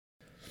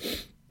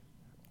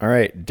All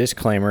right,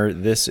 disclaimer,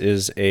 this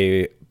is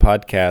a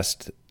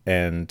podcast,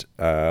 and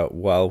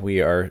while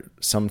we are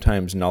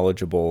sometimes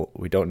knowledgeable,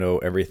 we don't know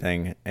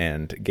everything,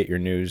 and get your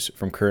news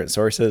from current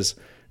sources,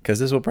 because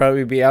this will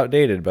probably be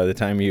outdated by the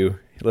time you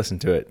listen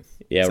to it.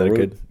 Yeah, is that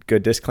a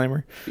good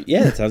disclaimer?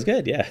 Yeah, that sounds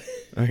good, yeah.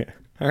 Okay,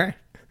 all right.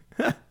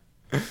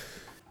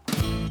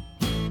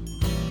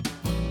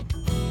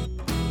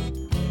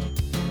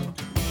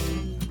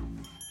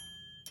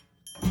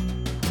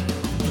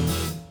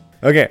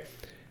 Okay.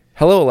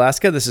 Hello,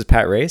 Alaska. This is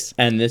Pat Race.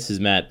 And this is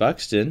Matt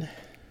Buxton.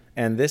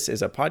 And this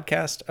is a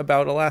podcast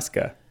about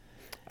Alaska.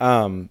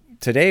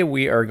 Today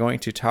we are going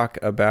to talk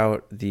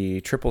about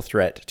the triple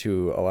threat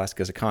to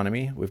Alaska's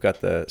economy. We've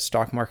got the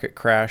stock market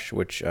crash,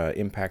 which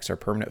impacts our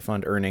permanent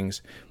fund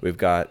earnings. We've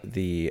got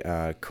the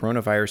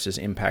coronavirus's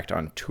impact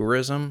on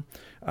tourism,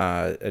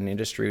 an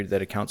industry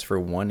that accounts for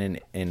 1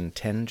 in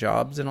 10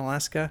 jobs in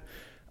Alaska,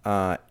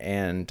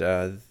 and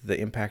the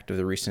impact of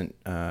the recent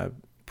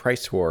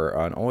price war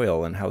on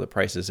oil and how the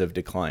prices have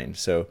declined.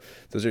 So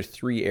those are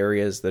 3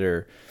 areas that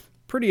are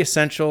pretty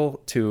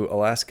essential to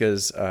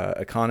Alaska's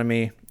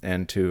economy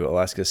and to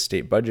Alaska's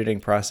state budgeting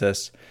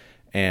process.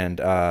 And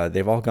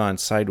they've all gone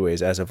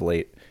sideways as of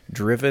late,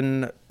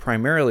 driven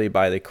primarily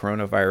by the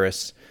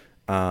coronavirus,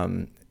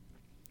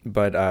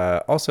 but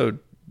also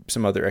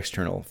some other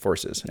external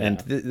forces. Yeah. And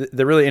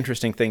the really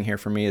interesting thing here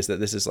for me is that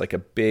this is like a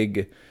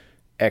big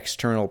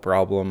external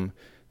problem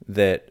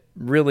that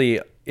really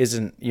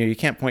isn't, you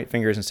can't point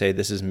fingers and say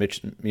this is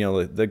Mitch,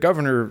 the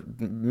governor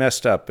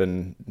messed up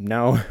and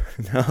now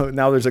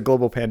there's a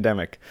global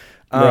pandemic.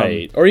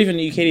 Right. Or even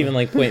you can't even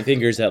point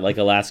fingers at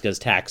Alaska's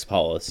tax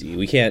policy.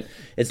 We can't,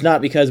 it's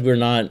not because we're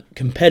not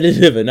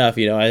competitive enough.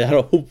 I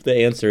hope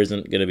the answer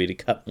isn't going to be to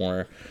cut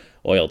more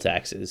oil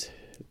taxes.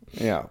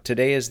 Yeah.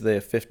 Today is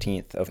the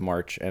 15th of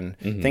March and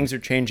things are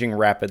changing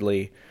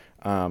rapidly.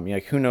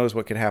 Who knows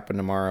what could happen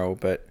tomorrow,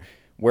 but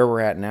where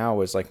we're at now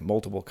is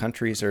multiple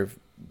countries are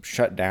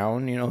shut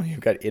down. You've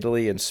got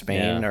Italy and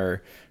Spain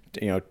are,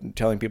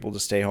 telling people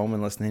to stay home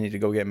unless they need to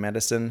go get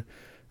medicine.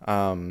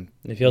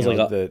 It feels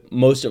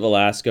most of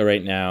Alaska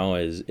right now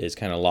is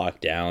kind of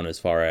locked down as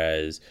far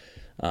as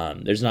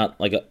there's not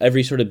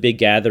every sort of big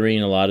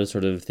gathering. A lot of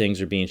sort of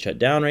things are being shut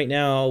down right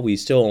now. We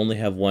still only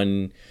have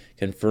 1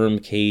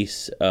 confirmed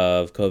case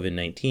of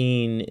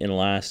COVID-19 in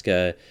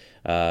Alaska.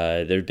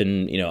 There have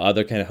been,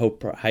 other kind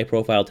of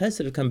high-profile tests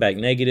that have come back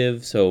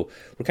negative. So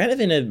we're kind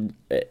of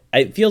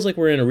it feels like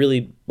we're in a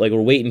really,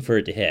 we're waiting for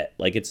it to hit.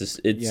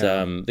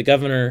 The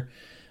governor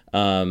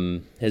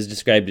has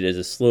described it as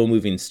a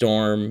slow-moving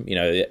storm,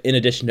 in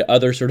addition to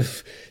other sort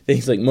of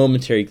things like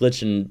momentary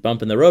glitch and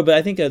bump in the road. But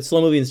I think a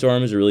slow-moving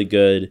storm is a really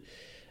good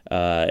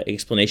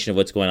explanation of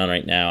what's going on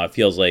right now. It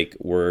feels like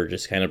we're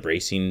just kind of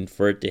bracing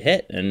for it to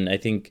hit. And I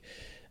think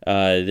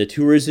the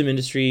tourism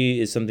industry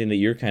is something that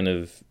you're kind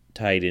of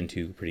tied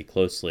into pretty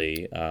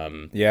closely.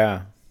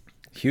 Yeah.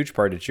 Huge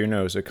part of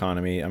Juneau's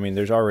economy. I mean,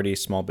 there's already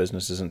small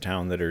businesses in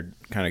town that are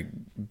kind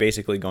of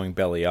basically going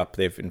belly up.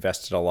 They've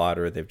invested a lot,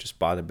 or they've just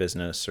bought a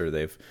business, or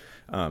they've,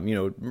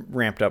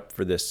 ramped up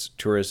for this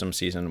tourism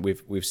season.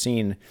 We've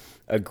seen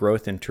a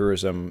growth in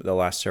tourism the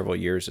last several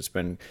years. It's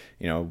been,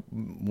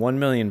 1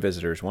 million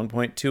visitors,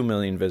 1.2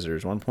 million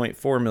visitors,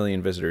 1.4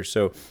 million visitors.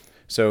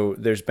 So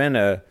there's been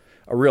a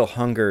real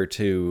hunger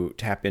to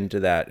tap into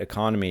that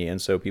economy. And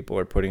so people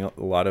are putting a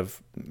lot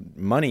of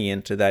money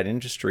into that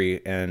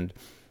industry, and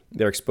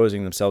they're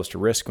exposing themselves to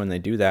risk when they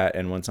do that.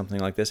 And when something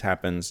like this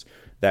happens,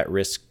 that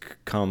risk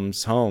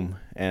comes home,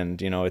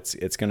 and,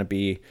 it's going to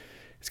be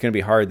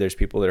hard. There's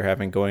people that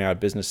are going out of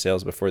business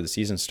sales before the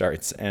season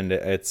starts. And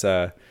it's,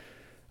 I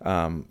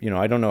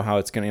don't know how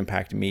it's going to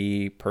impact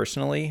me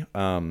personally.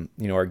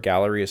 Our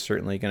gallery is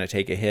certainly going to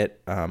take a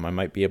hit. I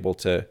might be able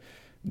to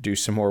do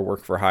some more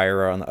work for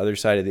hire on the other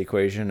side of the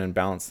equation and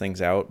balance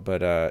things out.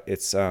 But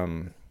it's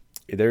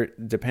they're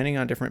depending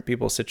on different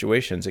people's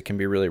situations, it can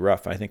be really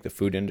rough. I think the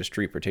food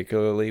industry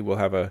particularly will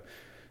have a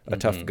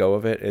tough go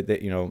of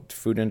it.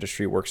 Food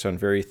industry works on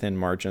very thin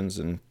margins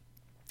and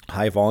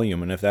high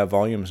volume. And if that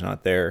volume is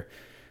not there,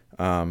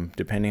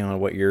 depending on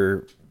what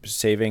your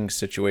savings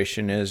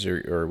situation is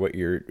or what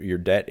your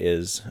debt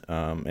is,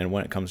 and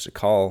when it comes to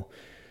call,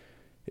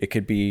 it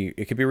could be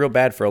real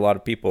bad for a lot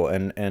of people.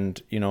 And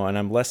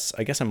I'm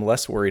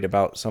less worried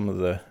about some of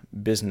the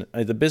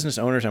business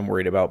owners I'm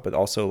worried about, but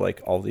also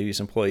all these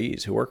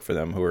employees who work for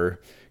them who are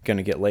going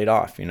to get laid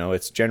off.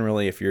 It's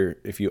generally, if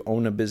you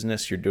own a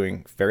business, you're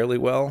doing fairly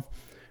well.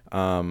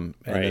 And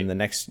right. Then the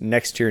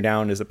next tier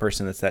down is the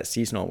person that's that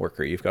seasonal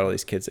worker. You've got all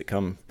these kids that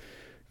come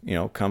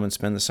and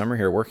spend the summer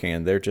here working,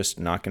 and they're just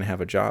not going to have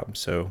a job.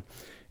 So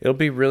it'll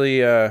be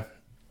really, it'll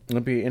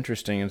be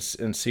interesting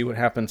and see what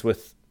happens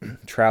with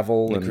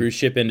travel the and cruise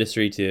ship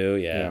industry too.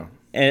 Yeah.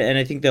 And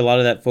I think that a lot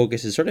of that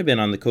focus has sort of been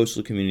on the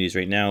coastal communities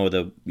right now.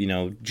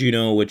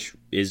 Juneau, which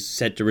is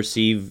set to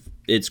receive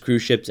its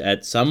cruise ships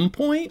at some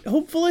point,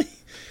 hopefully.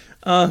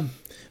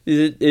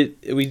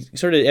 We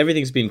sort of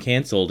everything's been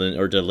canceled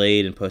or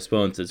delayed and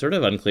postponed, so it's sort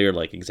of unclear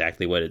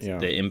exactly what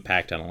the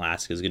impact on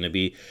Alaska is going to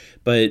be.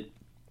 But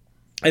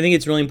I think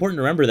it's really important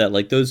to remember that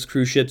like those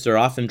cruise ships are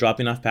often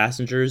dropping off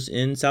passengers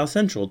in South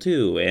Central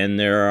too, and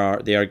they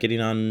are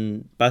getting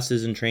on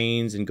buses and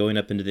trains and going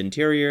up into the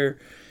interior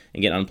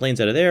and getting on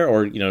planes out of there,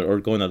 or or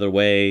going the other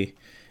way.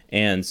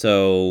 And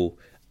so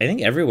I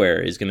think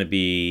everywhere is going to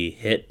be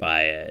hit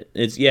by it.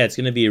 It's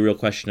going to be a real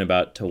question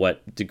about to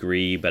what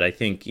degree, but I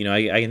think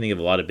I can think of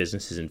a lot of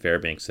businesses in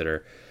Fairbanks that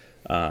are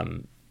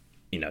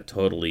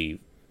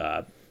totally.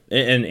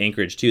 And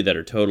Anchorage too, that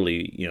are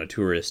totally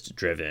tourist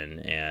driven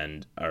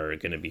and are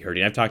going to be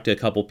hurting. I've talked to a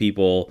couple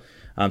people,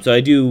 so I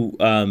do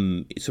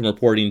some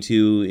reporting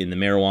too in the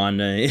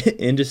marijuana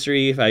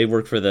industry. If I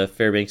work for the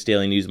Fairbanks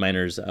Daily News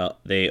Miners,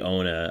 they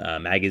own a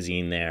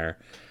magazine there.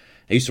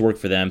 I used to work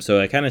for them, so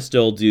I kind of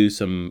still do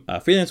some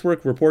freelance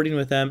work reporting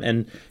with them.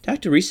 And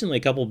talked to recently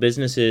a couple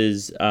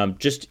businesses,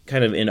 just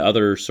kind of in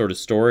other sort of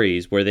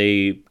stories where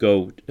they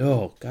go,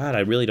 "Oh God, I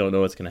really don't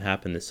know what's going to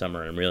happen this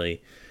summer. I'm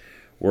really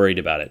worried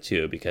about it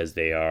too, because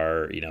they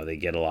are, they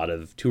get a lot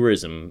of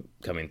tourism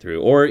coming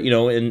through." Or,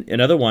 in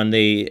another one,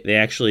 they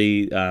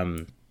actually,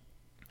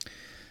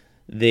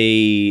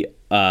 they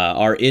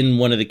are in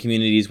one of the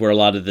communities where a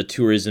lot of the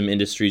tourism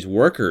industry's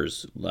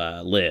workers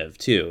live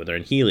too. They're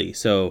in Healy.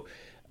 So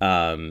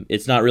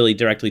it's not really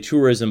directly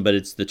tourism, but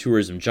it's the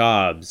tourism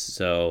jobs.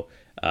 So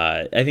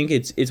I think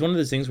it's one of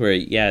those things where,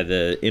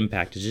 the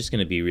impact is just going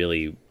to be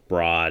really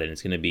broad, and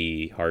it's going to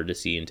be hard to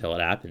see until it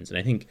happens. And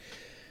I think,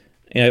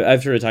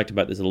 I've sort of talked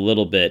about this a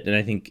little bit, and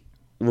I think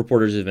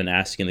reporters have been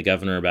asking the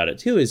governor about it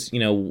too, is,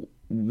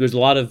 there's a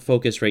lot of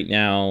focus right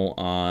now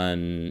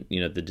on,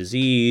 the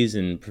disease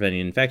and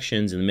preventing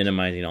infections and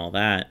minimizing all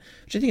that,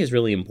 which I think is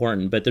really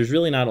important, but there's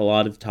really not a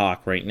lot of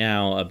talk right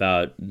now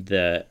about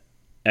the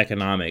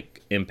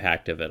economic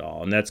impact of it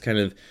all. And that's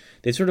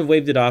they sort of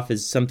waved it off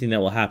as something that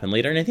will happen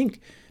later. And I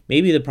think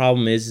maybe the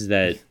problem is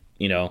that,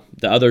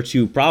 the other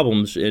two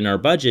problems in our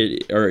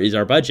budget is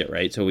our budget,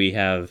 right? So we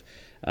have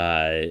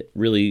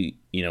really,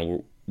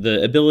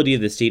 the ability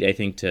of the state, I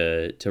think,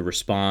 to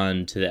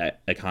respond to the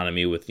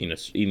economy with,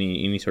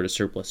 any sort of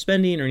surplus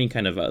spending or any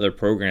kind of other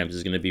programs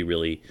is going to be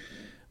really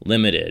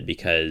limited,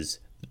 because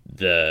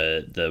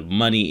the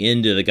money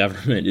into the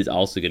government is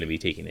also going to be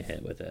taking a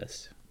hit with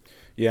this.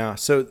 Yeah.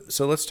 So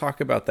let's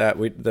talk about that.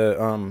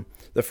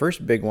 The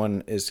first big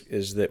one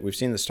is that we've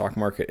seen the stock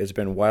market has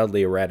been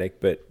wildly erratic,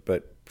 but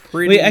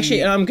pretty. Wait,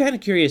 actually, I'm kind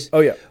of curious. Oh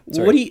yeah.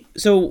 Sorry.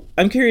 So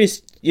I'm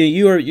curious.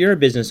 You're a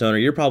business owner.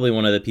 You're probably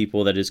one of the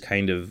people that is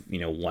kind of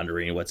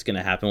wondering what's going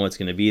to happen, what's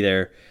going to be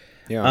there.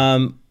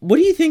 Yeah. What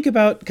do you think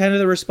about kind of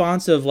the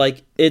response of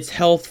like it's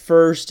health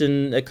first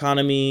and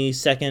economy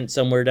second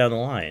somewhere down the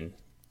line?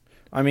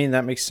 I mean,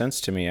 that makes sense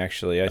to me,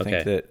 actually. I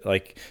think that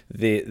like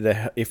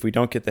the if we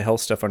don't get the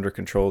health stuff under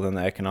control, then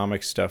the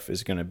economic stuff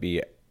is going to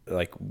be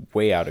like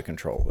way out of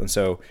control. And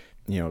so,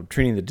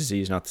 treating the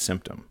disease, not the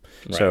symptom.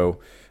 Right. So,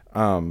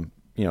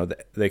 the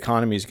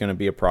economy is going to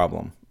be a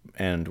problem,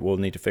 and we'll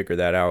need to figure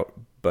that out.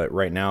 But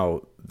right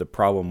now, the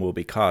problem will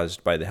be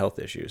caused by the health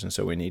issues. And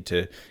so we need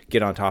to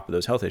get on top of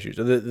those health issues.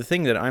 The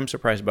thing that I'm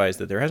surprised by is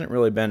that there hasn't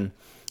really been,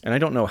 and I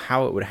don't know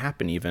how it would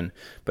happen even,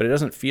 but it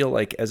doesn't feel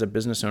like, as a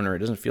business owner, it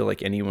doesn't feel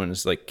like anyone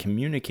is like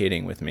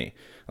communicating with me.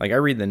 Like I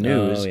read the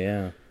news. Oh,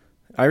 yeah.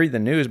 I read the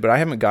news, but I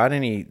haven't got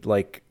any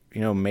like,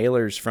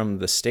 mailers from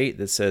the state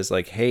that says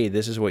like, hey,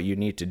 this is what you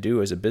need to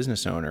do as a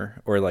business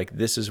owner, or like,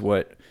 this is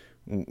what,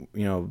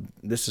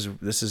 this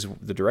is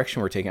the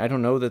direction we're taking. I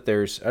don't know that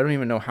I don't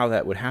even know how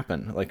that would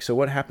happen. Like, so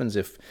what happens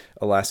if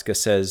Alaska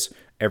says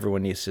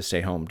everyone needs to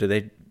stay home?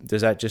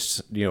 Does that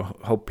just,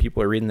 hope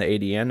people are reading the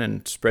ADN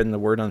and spreading the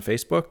word on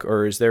Facebook?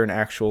 Or is there an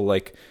actual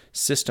like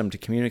system to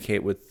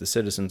communicate with the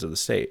citizens of the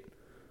state?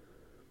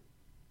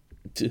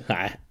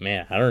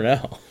 Man, I don't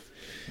know.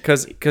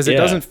 Because it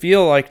doesn't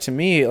feel like, to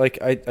me, like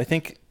I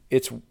think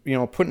it's,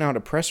 putting out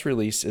a press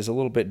release is a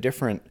little bit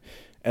different.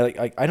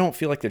 I don't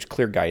feel like there's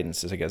clear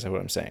guidance, is I guess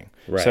what I'm saying.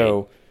 Right.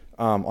 So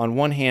on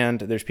one hand,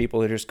 there's people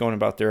that are just going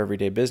about their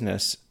everyday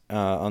business.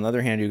 On the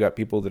other hand, you got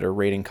people that are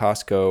raiding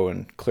Costco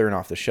and clearing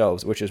off the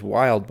shelves, which is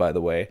wild, by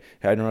the way.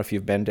 I don't know if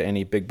you've been to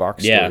any big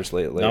box stores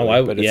lately.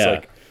 But it's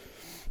like,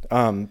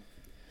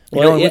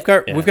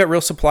 we've got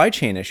real supply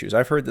chain issues.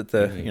 I've heard that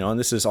and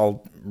this is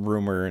all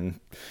rumor and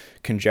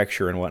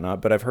conjecture and whatnot,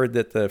 but I've heard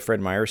that the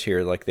Fred Meyers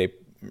here, like they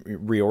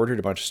reordered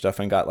a bunch of stuff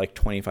and got like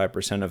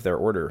 25% of their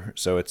order.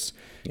 So it's,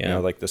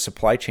 like the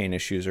supply chain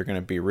issues are going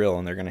to be real,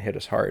 and they're going to hit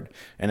us hard.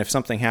 And if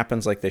something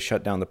happens, like they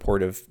shut down the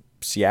port of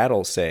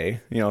Seattle, say,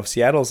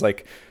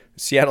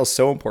 Seattle's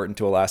so important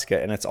to Alaska,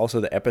 and it's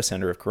also the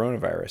epicenter of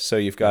coronavirus. So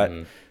you've got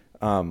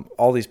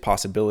all these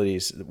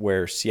possibilities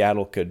where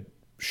Seattle could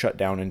shut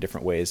down in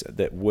different ways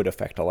that would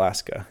affect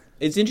Alaska.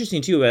 It's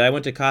interesting too, but I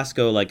went to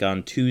Costco like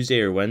on Tuesday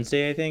or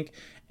Wednesday, I think,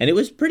 and it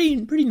was pretty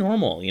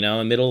normal, in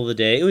the middle of the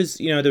day. It was,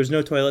 there was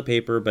no toilet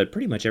paper, but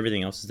pretty much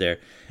everything else is there.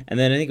 And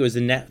then I think it was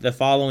the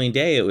following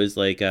day, it was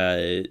like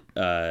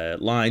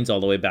lines all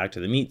the way back to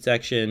the meat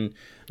section.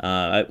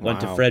 I went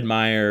to Fred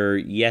Meyer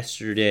on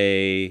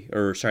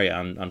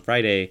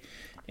Friday,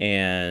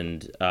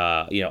 and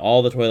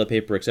all the toilet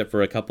paper except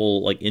for a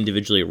couple like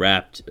individually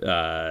wrapped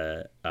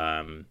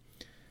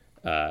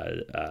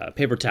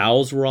paper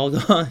towels were all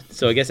gone.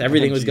 So I guess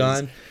everything was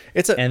gone.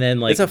 It's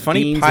a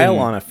funny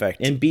pile-on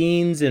effect. And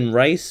beans and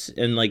rice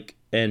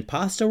and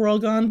pasta were all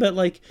gone. But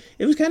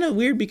it was kind of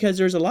weird because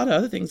there's a lot of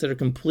other things that are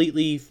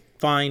completely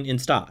fine in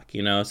stock.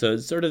 So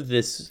it's sort of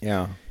this.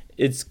 Yeah.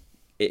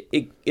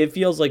 It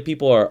feels like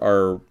people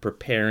are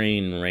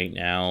preparing right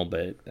now,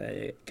 but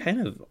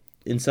kind of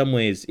in some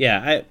ways,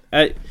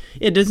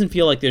 it doesn't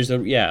feel like there's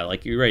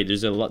like you're right.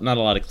 There's not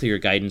a lot of clear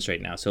guidance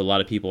right now. So a lot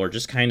of people are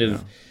just kind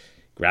of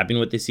grabbing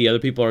what they see other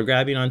people are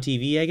grabbing on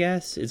TV, I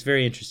guess. It's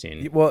very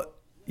interesting. Well,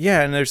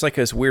 yeah, and there's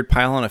this weird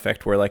pile-on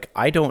effect where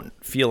I don't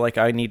feel like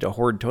I need to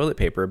hoard toilet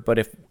paper, but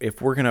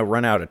if we're gonna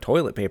run out of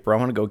toilet paper, I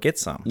want to go get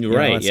some.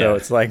 Right. So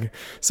it's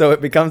so it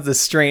becomes this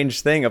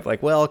strange thing of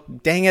well,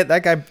 dang it,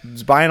 that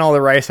guy's buying all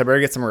the rice. I better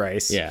get some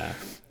rice. Yeah.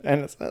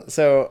 And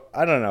so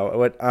I don't know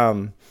what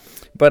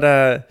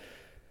but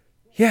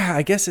yeah,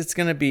 I guess it's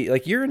gonna be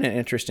you're in an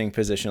interesting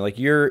position.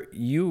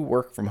 You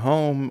work from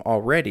home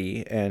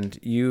already, and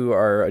you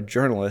are a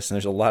journalist, and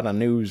there's a lot of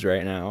news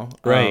right now.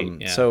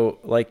 Right. So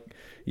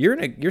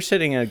you're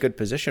sitting in a good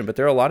position, but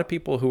there are a lot of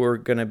people who are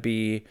going to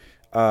be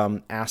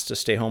asked to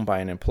stay home by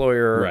an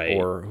employer, right,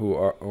 or who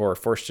are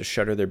forced to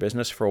shutter their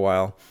business for a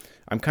while.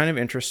 I'm kind of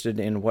interested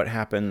in what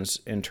happens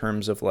in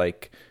terms of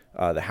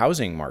the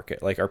housing market.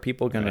 Are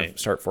people going to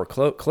start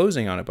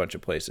foreclosing on a bunch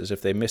of places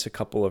if they miss a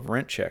couple of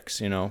rent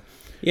checks?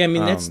 Yeah, I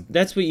mean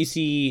that's what you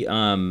see.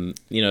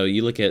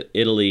 You look at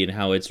Italy and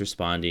how it's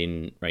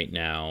responding right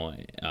now,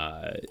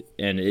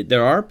 and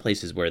there are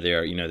places where they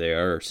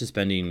are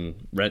suspending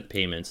rent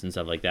payments and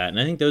stuff like that. And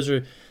I think those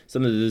are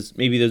some of those.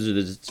 Maybe those are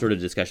the sort of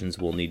discussions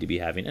we'll need to be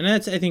having. And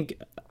that's, I think,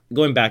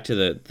 going back to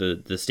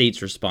the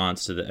state's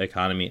response to the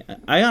economy.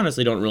 I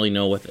honestly don't really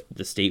know what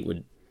the state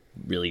would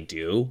really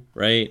do,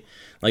 right?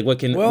 What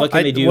can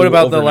they do? What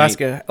about overnight?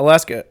 the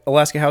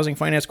Alaska Housing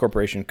Finance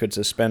Corporation could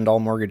suspend all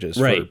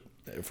mortgages, right?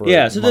 For so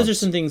months. Those are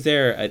some things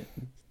there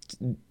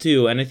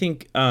too, and I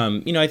think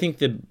I think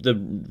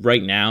the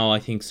right now, I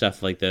think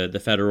stuff like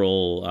the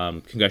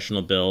federal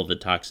congressional bill that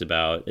talks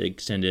about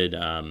extended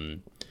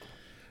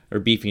or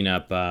beefing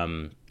up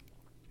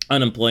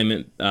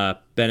unemployment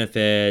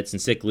benefits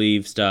and sick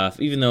leave stuff,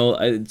 even though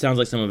it sounds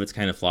like some of it's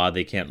kind of flawed.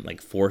 They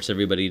can't force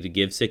everybody to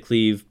give sick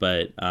leave,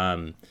 but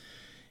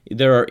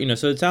there are,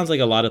 so it sounds like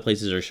a lot of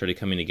places are sort of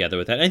coming together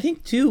with that. And I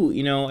think too,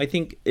 I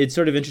think it's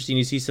sort of interesting.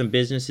 You see some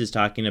businesses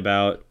talking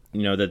about,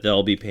 that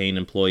they'll be paying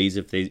employees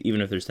even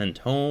if they're sent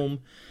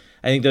home.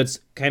 I think that's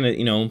kind of,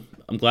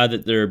 I'm glad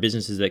that there are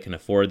businesses that can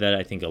afford that.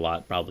 I think a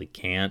lot probably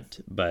can't,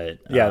 but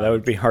that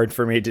would be hard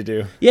for me to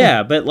do.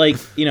 Yeah, but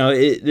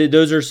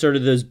those are sort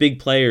of those big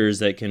players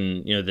that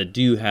can, that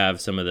do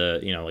have some of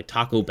the,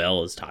 Taco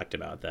Bell has talked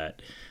about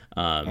that.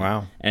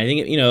 Wow. And I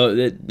think,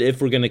 that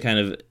if we're going to kind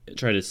of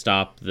try to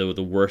stop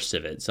the worst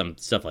of it, some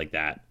stuff like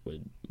that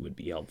would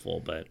be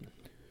helpful. But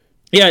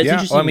yeah, it's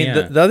interesting. Well, I mean,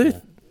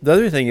 the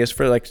other thing is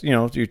for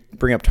you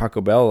bring up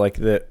Taco Bell,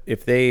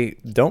 if they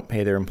don't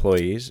pay their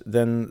employees,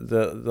 then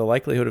the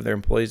likelihood of their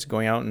employees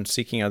going out and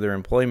seeking other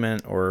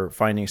employment or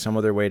finding some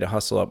other way to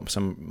hustle up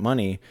some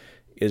money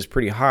is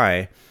pretty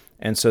high.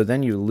 And so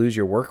then you lose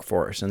your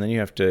workforce, and then you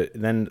have to,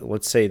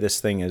 let's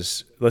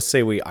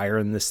say we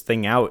iron this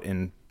thing out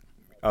in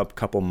a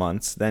couple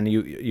months, then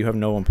you have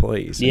no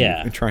employees.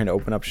 Yeah. And trying to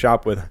open up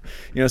shop with,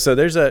 so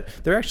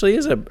there actually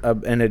is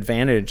an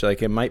advantage.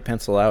 It might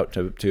pencil out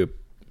to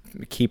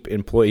keep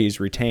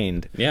employees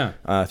retained. Yeah.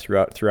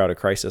 Throughout a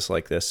crisis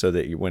like this, so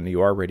that when you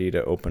are ready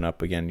to open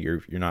up again,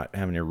 you're not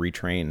having to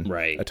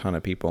retrain a ton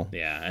of people.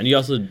 Yeah. And you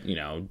also,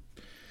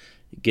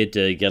 get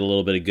a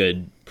little bit of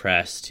good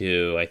press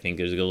too. I think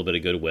there's a little bit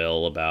of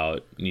goodwill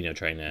about,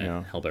 trying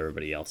to help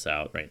everybody else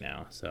out right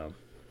now. So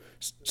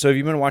have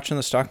you been watching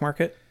the stock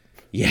market?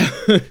 Yeah.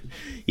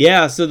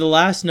 Yeah. So the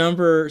last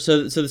number,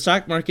 so the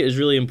stock market is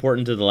really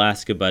important to the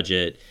Alaska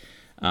budget.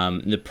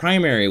 The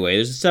primary way,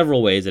 there's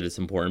several ways that it's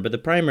important, but the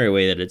primary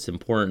way that it's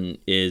important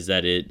is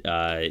that it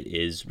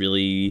is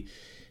really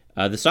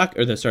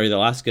the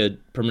Alaska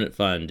Permanent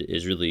Fund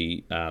is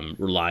really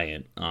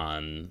reliant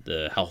on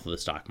the health of the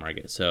stock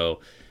market.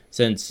 So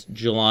since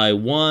July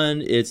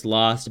 1, it's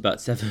lost about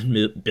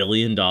 $7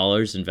 billion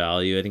in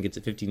value. I think it's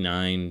at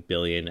 $59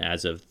 billion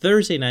as of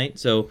Thursday night.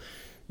 So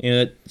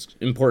it's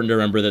important to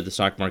remember that the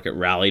stock market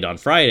rallied on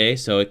Friday,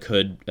 so it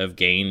could have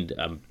gained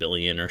 $1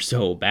 billion or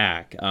so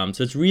back.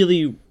 So it's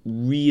really,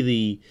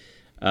 really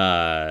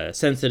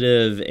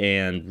sensitive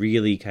and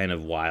really kind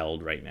of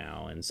wild right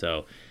now. And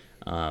so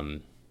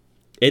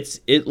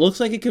it looks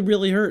like it could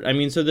really hurt. I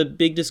mean, so the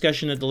big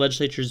discussion that the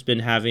legislature's been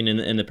having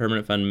and the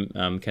permanent fund,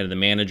 kind of the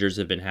managers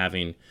have been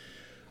having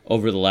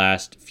over the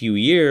last few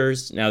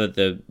years, now that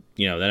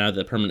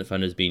the permanent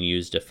fund is being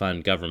used to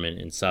fund government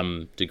in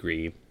some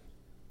degree.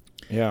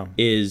 Yeah,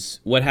 is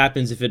what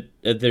happens if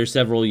there's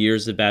several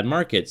years of bad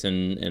markets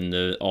and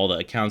all the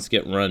accounts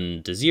get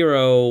run to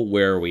zero.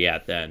 Where are we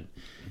at then?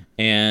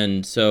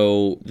 And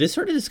so this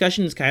sort of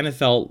discussion has kind of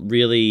felt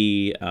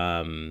really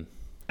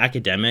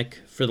academic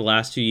for the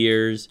last 2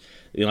 years.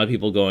 A lot of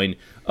people going,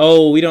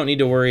 oh, we don't need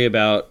to worry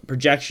about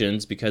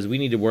projections because we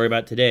need to worry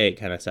about today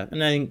kind of stuff.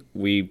 And I think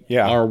we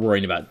are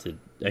worrying about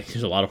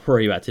there's a lot of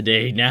worry about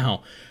today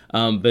now.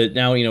 But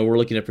now, we're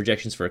looking at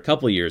projections for a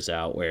couple of years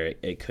out where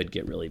it could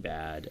get really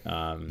bad.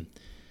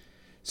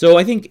 So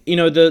I think,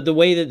 the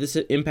way that this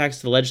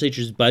impacts the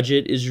legislature's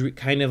budget is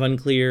kind of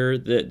unclear.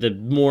 The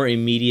more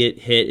immediate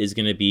hit is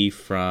going to be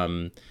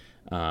from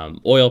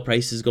oil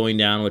prices going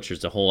down, which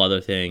is a whole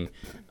other thing.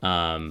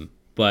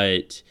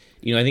 But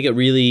I think it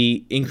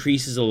really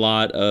increases a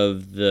lot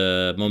of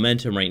the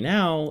momentum right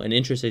now and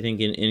interest, I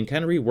think, in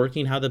kind of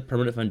reworking how the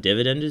permanent fund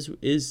dividend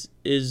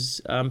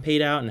is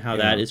paid out and how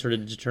that is sort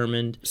of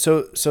determined.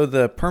 So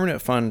the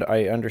permanent fund,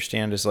 I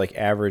understand, is like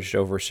averaged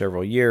over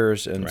several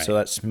years, and so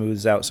that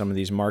smooths out some of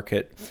these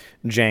market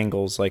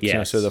jangles.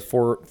 So the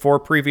four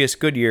previous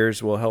good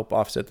years will help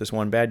offset this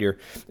one bad year.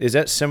 Is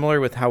that similar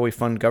with how we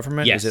fund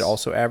government? Yes. Is it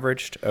also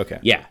averaged? Okay.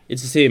 Yeah,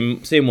 it's the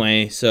same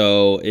way.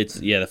 So it's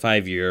the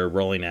 5-year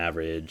rolling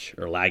average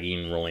or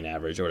lagging rolling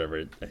average or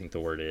whatever I think the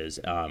word is.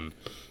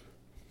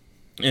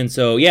 And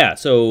so you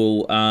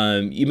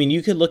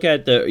could look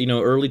at the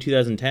early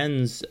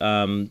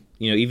 2010s.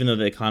 Even though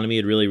the economy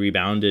had really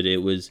rebounded,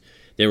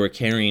 they were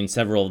carrying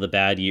several of the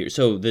bad years.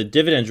 So the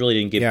dividends really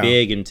didn't get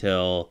big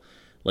until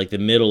like the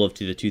middle of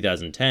the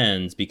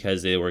 2010s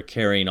because they were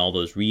carrying all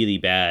those really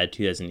bad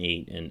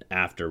 2008 and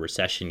after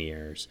recession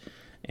years.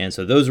 And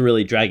so those were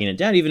really dragging it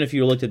down. Even if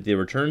you looked at the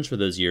returns for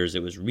those years,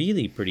 it was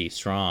really pretty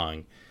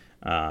strong.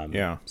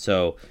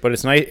 So, but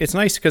it's nice. It's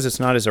nice because it's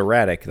not as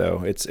erratic,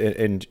 though.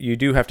 And you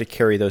do have to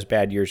carry those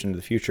bad years into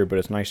the future, but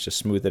it's nice to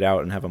smooth it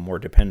out and have a more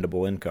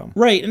dependable income.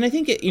 Right, and I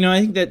think I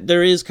think that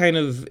there is kind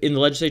of in the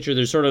legislature.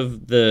 They're sort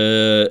of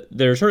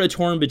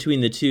torn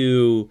between the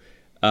two,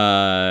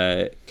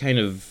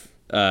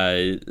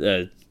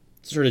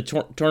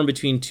 torn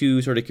between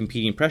two sort of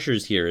competing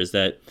pressures here. Is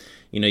that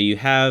you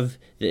have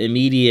the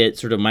immediate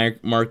sort of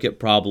market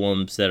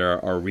problems that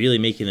are really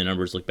making the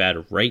numbers look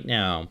bad right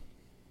now.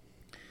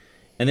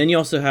 And then you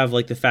also have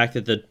like the fact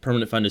that the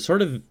permanent fund is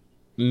sort of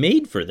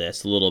made for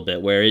this a little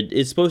bit, where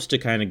it's supposed to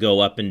kind of go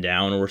up and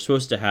down, or we're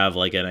supposed to have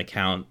like an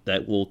account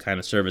that will kind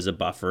of serve as a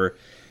buffer.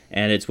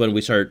 And it's when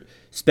we start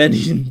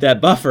spending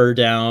that buffer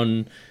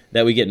down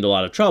that we get into a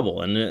lot of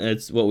trouble. And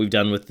it's what we've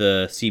done with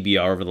the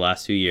CBR over the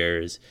last 2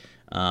 years.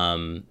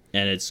 And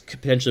it's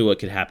potentially what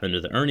could happen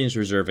to the earnings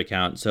reserve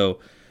account. So,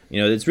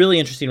 it's really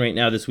interesting right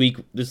now. This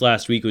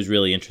last week was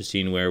really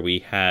interesting, where we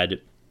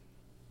had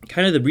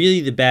kind of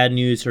the bad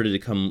news started to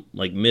come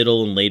like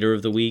middle and later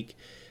of the week,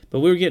 but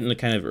we were getting the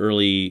kind of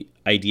early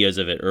ideas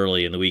of it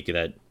early in the week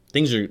that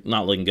things are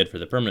not looking good for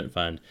the permanent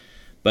fund.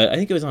 But I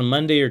think it was on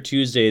Monday or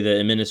Tuesday, the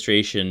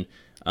administration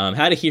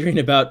had a hearing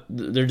about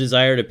their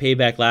desire to pay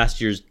back last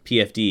year's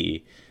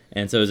PFD.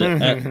 And so it was an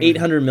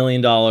 $800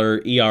 million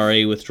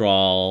ERA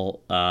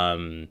withdrawal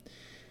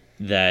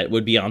that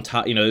would be on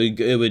top.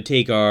 It would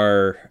take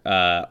our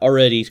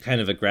already kind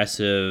of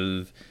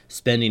aggressive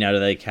spending out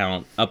of the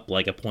account up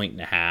like 1.5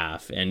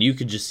 points, and you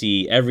could just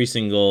see every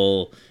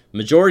single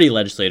majority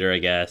legislator, I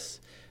guess,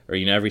 or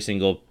every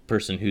single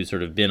person who's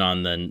sort of been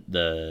on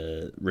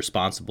the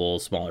responsible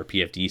smaller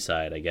PFD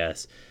side, I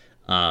guess,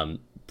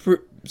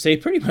 say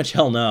pretty much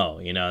hell no.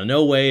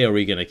 No way are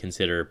we going to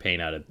consider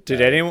paying out of.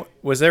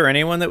 Was there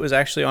anyone that was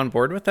actually on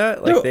board with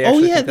that? Like they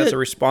actually think that's a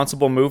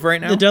responsible move right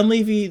now? The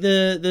Dunleavy,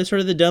 the sort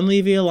of the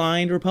Dunleavy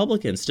aligned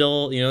Republicans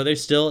still,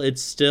 it's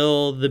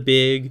still the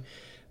big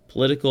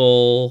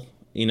political,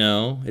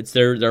 it's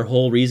their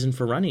whole reason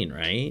for running,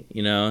 right?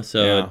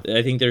 So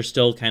I think they're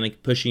still kind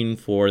of pushing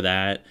for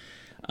that.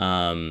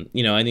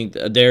 I think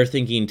their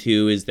thinking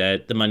too is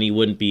that the money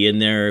wouldn't be in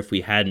there if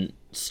we hadn't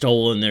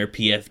stolen their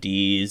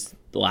PFDs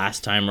the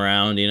last time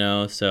around,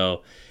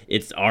 so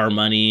it's our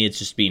money, it's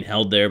just being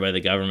held there by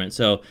the government.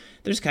 So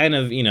there's kind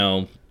of,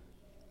 it'll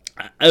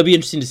be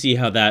interesting to see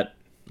how that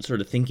sort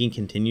of thinking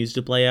continues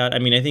to play out. I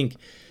mean, I think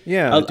do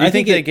you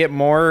think they get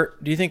more?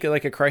 Do you think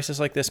like a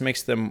crisis like this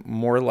makes them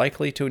more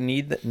likely to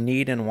need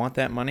and want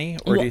that money,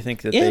 or do you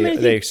think that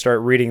they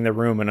start reading the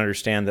room and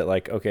understand that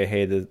like, okay,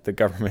 hey, the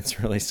government's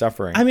really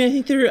suffering? I mean,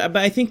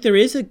 I think there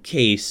is a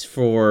case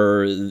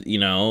for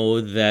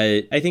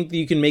that. I think that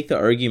you can make the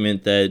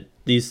argument that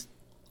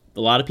a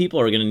lot of people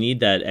are going to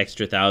need that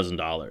extra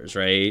 $1,000,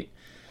 right?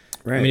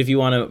 Right. I mean, if you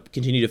want to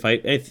continue to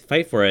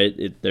fight for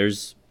it,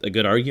 there's a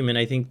good argument,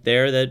 I think,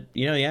 there that,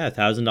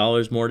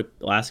 $1,000 more to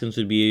Alaskans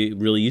would be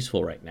really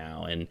useful right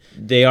now. And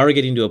they are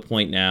getting to a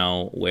point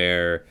now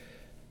where,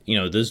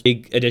 those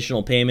big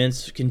additional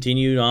payments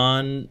continued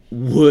on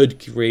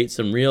would create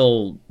some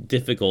real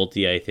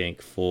difficulty, I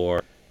think,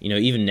 for,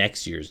 even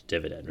next year's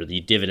dividend or the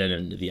dividend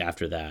and the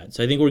after that.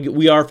 So I think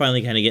we are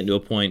finally kind of getting to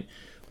a point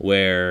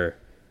where,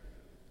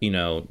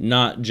 we're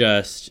not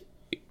just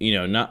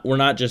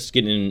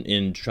getting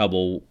in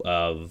trouble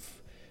of,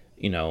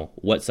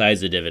 what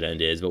size the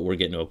dividend is, but we're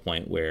getting to a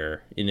point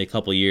where in a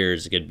couple of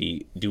years it could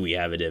be, do we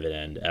have a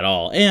dividend at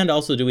all? And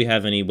also, do we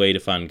have any way to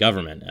fund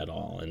government at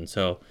all? And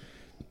so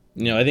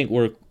I think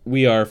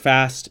we are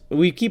fast.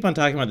 We keep on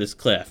talking about this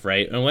cliff,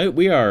 right? And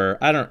we are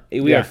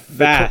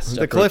fast.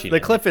 The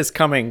cliff is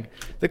coming.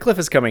 The cliff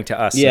is coming to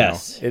us.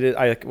 Yes, now. It is.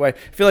 I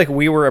feel like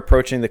we were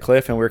approaching the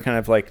cliff, and we're kind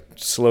of like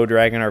slow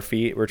dragging our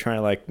feet. We're trying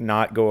to like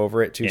not go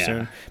over it too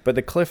soon. But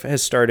the cliff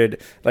has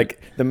started.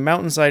 Like the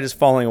mountainside is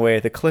falling away.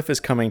 The cliff is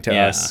coming to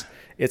us.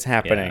 It's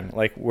happening. Yeah.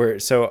 Like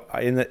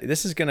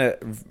this is going to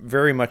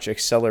very much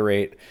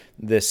accelerate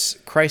this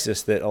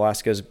crisis that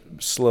Alaska's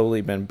slowly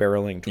been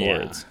barreling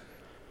towards.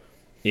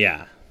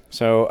 Yeah.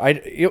 So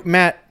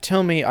Matt,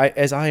 tell me,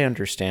 as I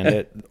understand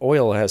it,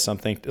 oil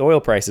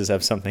prices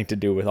have something to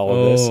do with all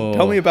of this.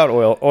 Tell me about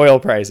oil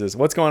prices.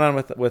 What's going on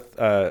with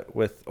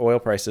oil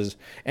prices?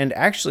 And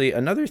actually,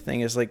 another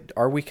thing is like,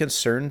 are we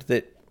concerned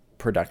that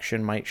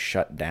production might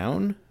shut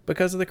down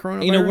because of the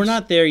coronavirus? We're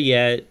not there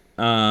yet.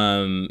 A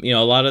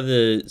lot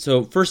of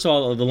so first of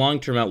all, the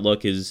long-term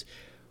outlook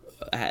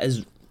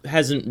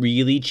hasn't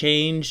really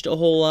changed a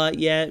whole lot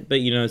yet, but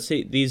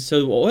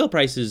oil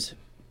prices,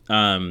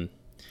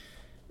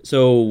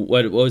 so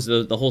what was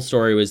the whole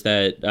story was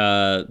that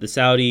the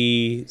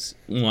Saudis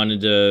wanted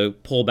to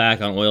pull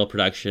back on oil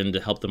production to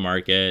help the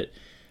market.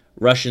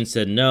 Russians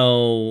said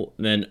no,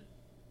 then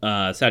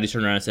Saudis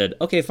turned around and said,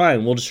 okay,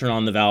 fine, we'll just turn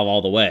on the valve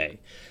all the way.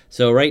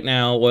 So right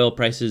now, oil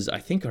prices, I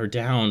think, are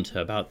down to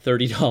about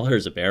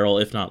 $30 a barrel,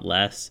 if not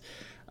less.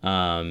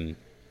 So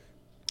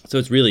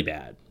it's really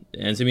bad.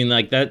 And so, I mean,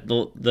 like that,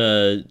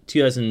 the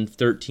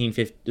 2013,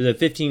 the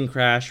 15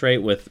 crash,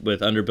 right,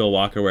 with under Bill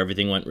Walker, where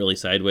everything went really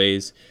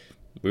sideways.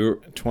 We were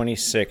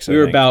 26. We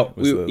were about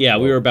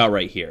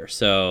right here.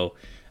 So,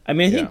 I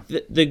mean, I think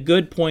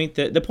the point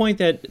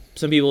that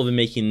some people have been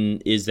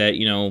making is that,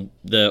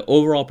 the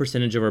overall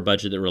percentage of our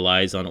budget that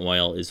relies on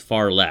oil is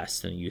far less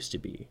than it used to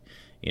be.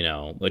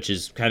 Which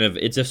is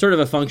it's a sort of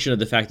a function of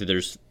the fact that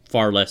there's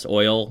far less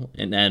oil,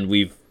 and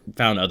we've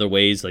found other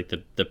ways, like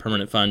the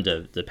permanent fund,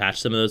 to patch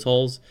some of those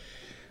holes.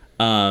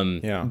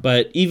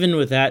 But even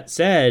with that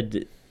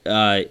said,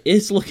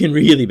 it's looking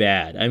really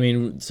bad. I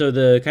mean, so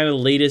the kind of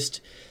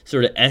latest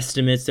sort of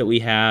estimates that we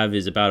have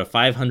is about a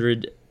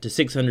 $500 to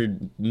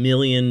 $600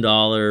 million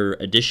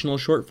additional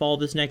shortfall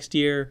this next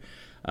year,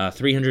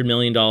 $300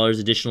 million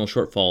additional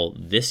shortfall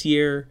this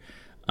year.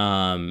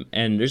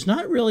 And there's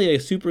not really a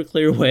super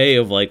clear way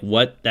of like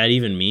what that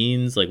even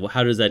means. Like,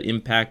 how does that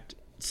impact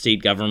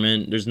state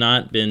government?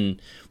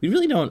 We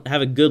really don't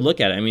have a good look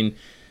at it. I mean,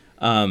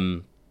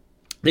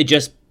 they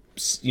just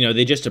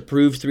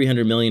approved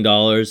 $300 million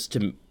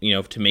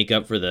to make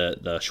up for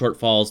the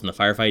shortfalls and the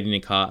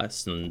firefighting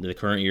costs and the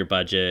current year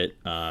budget.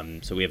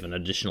 So we have an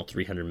additional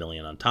 $300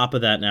 million on top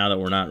of that now that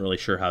we're not really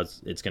sure how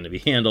it's going to be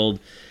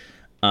handled.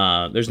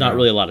 There's not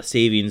really a lot of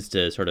savings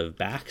to sort of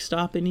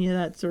backstop any of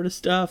that sort of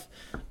stuff.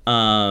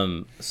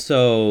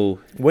 So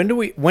when do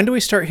we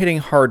start hitting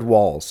hard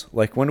walls?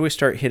 Like when do we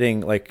start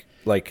hitting like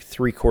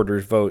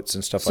 3/4 votes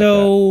and stuff like that?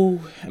 So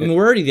I mean,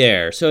 we're already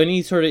there. So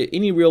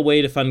any real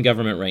way to fund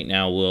government right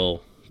now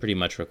will pretty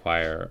much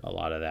require a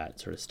lot of that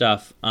sort of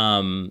stuff.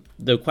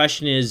 The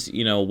question is,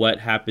 what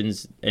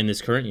happens in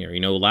this current year?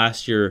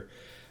 Last year,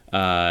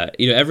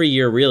 every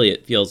year really,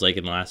 it feels like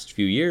in the last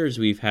few years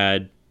we've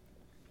had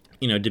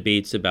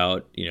debates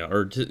about,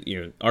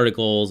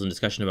 articles and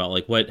discussion about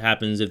like what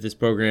happens if this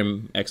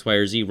program X, Y,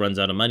 or Z runs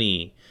out of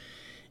money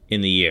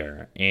in the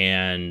year.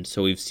 And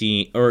so we've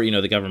seen, or,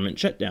 the government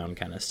shutdown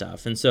kind of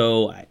stuff. And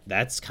so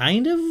that's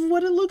kind of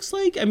what it looks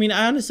like. I mean,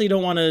 I honestly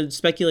don't want to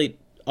speculate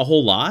a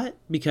whole lot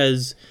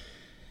because,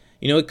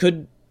 it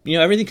could,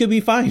 everything could be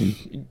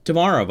fine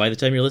tomorrow by the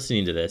time you're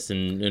listening to this.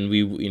 And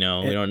we, we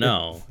don't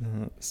know.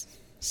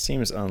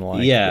 Seems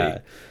unlikely. Yeah.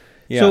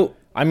 So,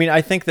 I mean,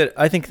 I think that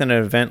an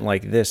event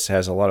like this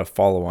has a lot of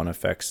follow-on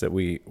effects that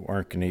we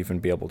aren't going to even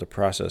be able to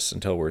process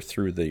until we're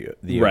through the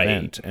right.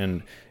 event.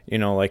 And,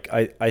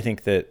 I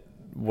think that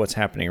what's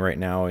happening right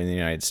now in the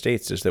United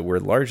States is that we're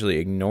largely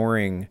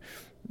ignoring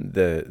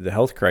the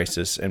health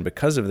crisis. And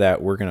because of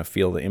that, we're going to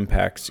feel the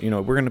impacts.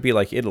 We're going to be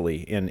like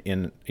Italy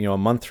in a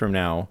month from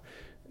now.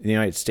 The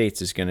United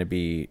States is going to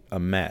be a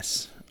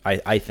mess,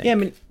 I think.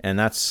 Yeah, and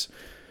that's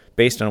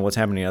based on what's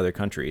happening in other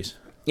countries.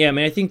 Yeah, I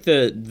mean, I think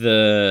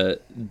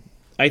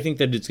I think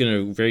that it's going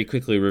to very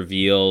quickly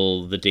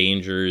reveal the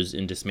dangers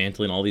in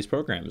dismantling all these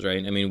programs,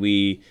 right? I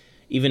mean,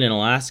 even in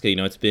Alaska,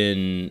 it's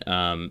been,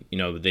 a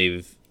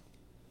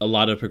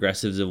lot of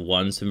progressives have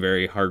won some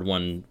very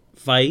hard-won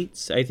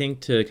fights, I think,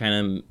 to kind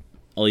of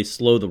at least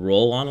slow the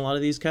roll on a lot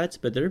of these cuts.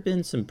 But there have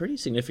been some pretty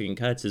significant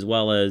cuts, as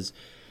well as,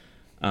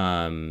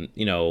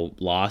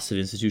 loss of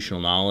institutional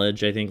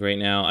knowledge, I think, right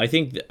now. I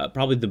think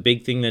probably the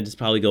big thing that is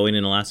probably going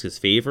in Alaska's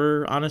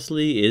favor,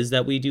 honestly, is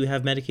that we do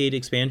have Medicaid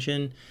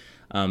expansion.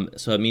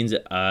 So it means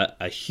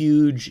a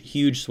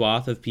huge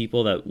swath of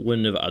people that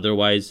wouldn't have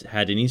otherwise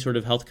had any sort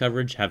of health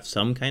coverage have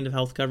some kind of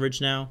health coverage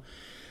now.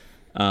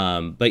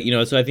 So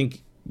I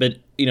think, I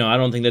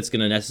don't think that's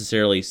going to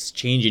necessarily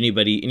change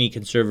any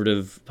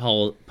conservative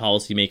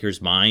policymakers'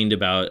 mind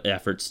about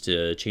efforts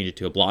to change it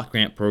to a block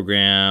grant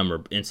program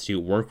or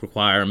institute work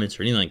requirements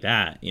or anything like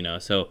that.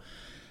 So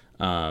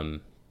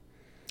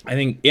I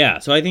think, yeah.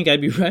 So I think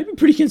I'd be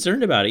pretty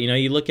concerned about it.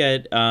 You look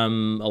at a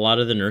lot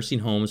of the nursing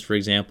homes, for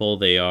example,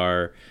 they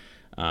are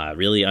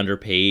really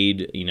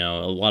underpaid. A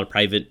lot of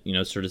private,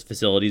 sort of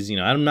facilities.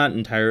 I'm not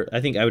I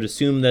think I would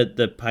assume that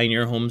the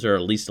Pioneer homes are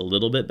at least a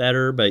little bit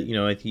better. But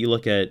if you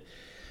look at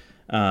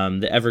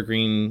the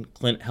Evergreen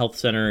Clint Health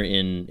Center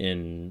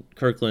in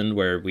Kirkland,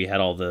 where we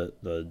had all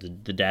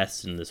the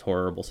deaths in this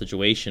horrible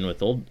situation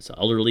with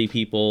elderly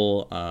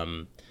people,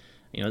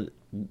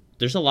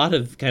 there's a lot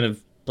of kind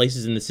of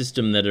places in the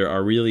system that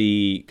are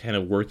really kind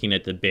of working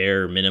at the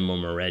bare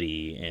minimum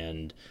already,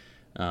 and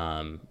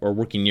or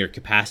working near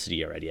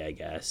capacity already, I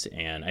guess.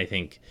 And I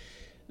think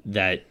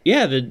that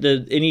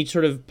the any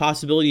sort of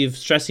possibility of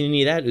stressing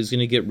any of that is going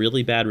to get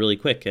really bad really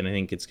quick. And I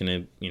think it's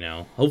going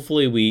to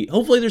hopefully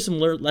there's some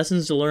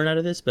lessons to learn out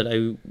of this, but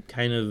I'm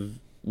kind of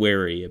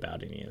wary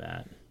about any of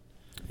that.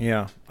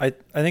 Yeah, I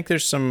think I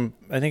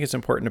think it's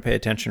important to pay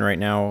attention right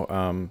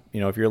now.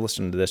 If you're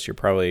listening to this, you're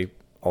probably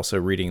also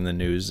reading the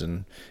news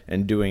and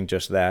doing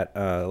just that.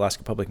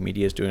 Alaska Public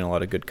Media is doing a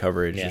lot of good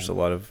coverage. Yeah. There's a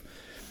lot of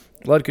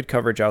good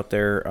coverage out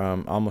there.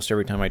 Almost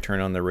every time I turn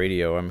on the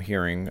radio, I'm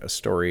hearing a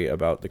story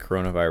about the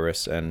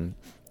coronavirus and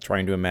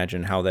trying to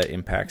imagine how that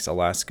impacts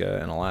Alaska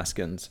and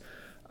Alaskans.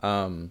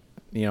 One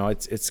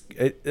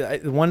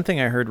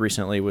thing I heard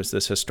recently was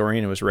this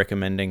historian was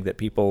recommending that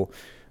people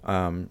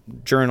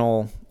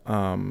journal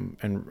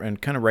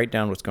and kind of write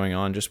down what's going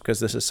on, just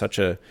because this is such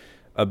a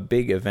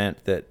big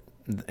event that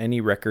any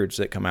records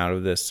that come out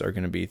of this are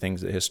going to be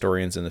things that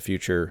historians in the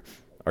future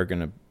are going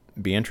to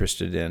be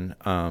interested in,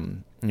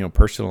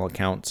 personal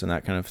accounts and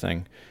that kind of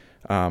thing.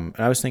 And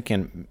I was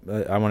thinking,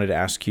 I wanted to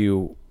ask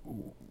you,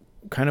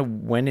 kind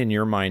of when in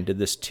your mind did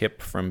this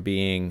tip from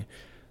being,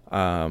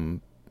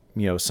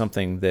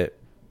 something that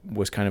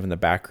was kind of in the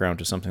background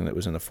to something that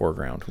was in the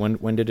foreground?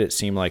 When did it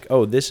seem like,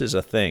 oh, this is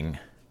a thing?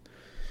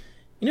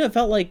 It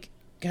felt like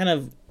kind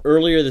of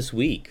earlier this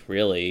week,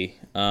 really.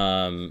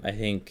 I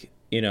think,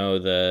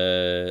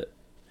 I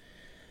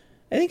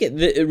think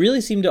it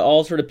really seemed to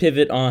all sort of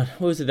pivot on,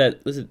 was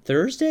it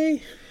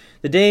Thursday?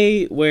 The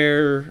day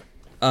where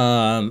it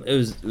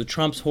was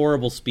Trump's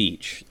horrible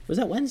speech. Was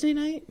that Wednesday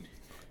night?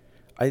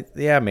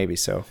 Maybe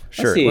so.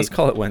 Sure, let's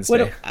call it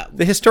Wednesday.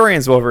 The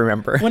historians will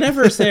remember.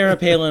 Whenever Sarah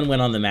Palin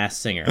went on The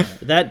Masked Singer,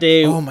 that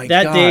day,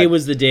 day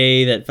was the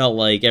day that felt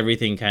like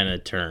everything kind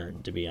of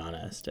turned, to be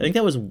honest. I think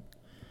that was... when?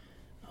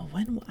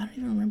 I don't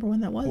even remember when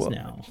that was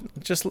now.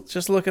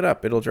 Just look it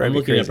up. It'll drive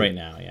you crazy. I'm looking it up right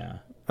now, yeah.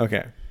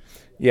 Okay.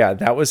 Yeah,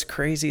 that was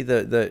crazy.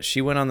 She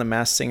went on The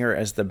Masked Singer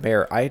as the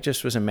bear. I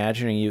just was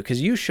imagining you,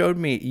 because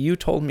you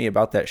told me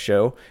about that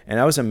show, and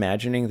I was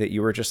imagining that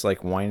you were just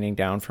like winding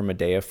down from a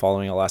day of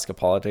following Alaska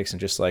politics and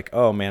just like,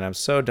 oh man, I'm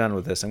so done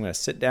with this. I'm going to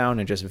sit down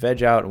and just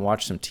veg out and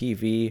watch some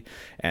TV,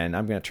 and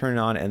I'm going to turn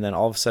it on, and then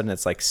all of a sudden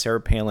it's like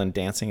Sarah Palin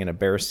dancing in a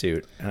bear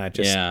suit, and I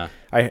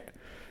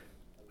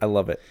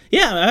love it.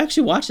 Yeah, I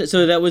actually watched it.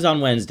 So that was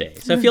on Wednesday.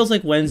 So it feels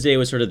like Wednesday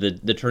was sort of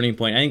the turning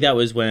point. I think that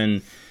was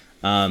when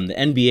the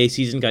NBA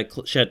season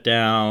got shut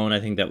down. I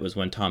think that was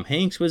when Tom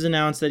Hanks was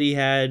announced that he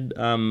had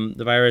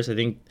the virus. I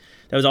think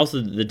that was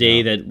also the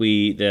day that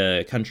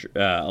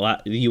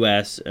the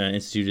U.S.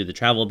 Instituted the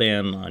travel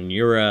ban on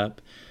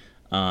Europe.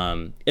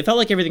 It felt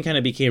like everything kind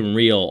of became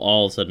real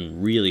all of a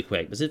sudden really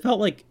quick. Because it felt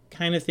like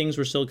kind of things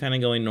were still kind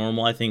of going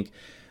normal. I think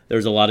there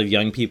was a lot of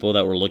young people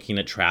that were looking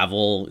at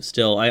travel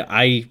still.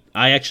 I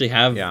actually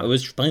have. Yeah. I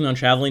was planning on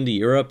traveling to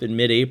Europe in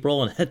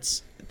mid-April, and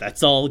that's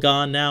all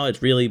gone now.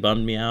 It's really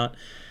bummed me out.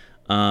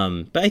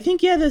 But I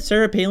think that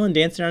Sarah Palin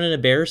dancing around in a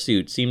bear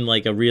suit seemed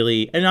like a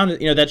really, and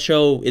that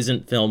show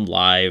isn't filmed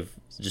live.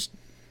 Just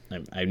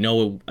I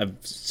know I've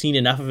seen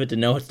enough of it to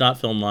know it's not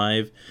filmed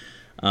live.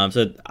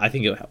 So I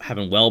think it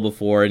happened well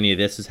before any of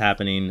this is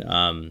happening.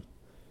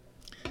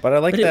 But I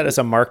like that as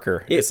a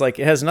marker. It's like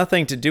it has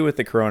nothing to do with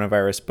the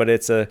coronavirus, but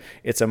it's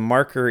a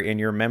marker in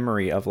your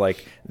memory of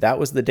like that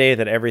was the day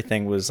that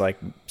everything was like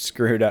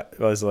screwed up,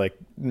 was like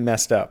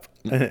messed up.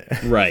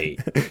 Right.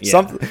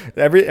 Yeah.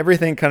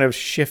 Everything kind of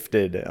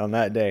shifted on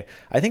that day.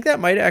 I think that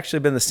might have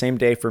actually been the same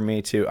day for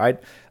me too.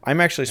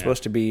 I'm actually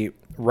supposed to be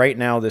right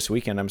now this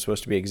weekend. I'm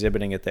supposed to be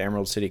exhibiting at the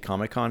Emerald City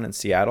Comic Con in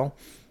Seattle,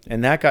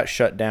 and that got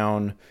shut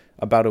down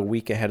about a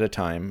week ahead of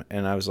time.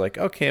 And I was like,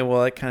 okay,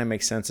 well, that kind of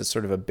makes sense. It's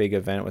sort of a big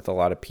event with a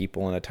lot of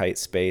people in a tight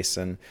space.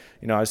 And,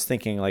 I was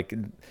thinking like,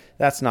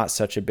 that's not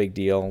such a big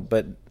deal.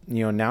 But,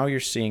 now you're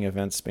seeing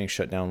events being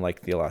shut down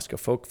like the Alaska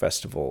Folk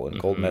Festival and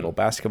Gold Medal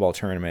Basketball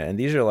Tournament. And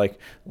these are like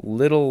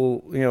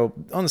little,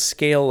 on the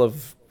scale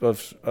of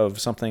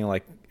something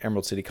like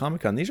Emerald City Comic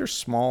Con, these are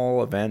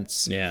small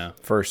events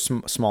for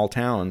small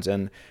towns.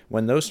 And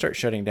when those start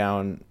shutting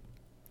down,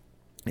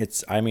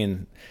 that's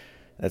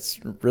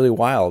really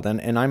wild.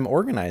 And I'm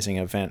organizing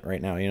an event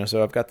right now,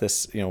 so I've got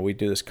this, we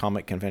do this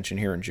comic convention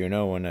here in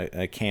Juneau and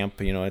a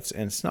camp,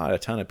 it's not a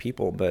ton of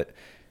people, but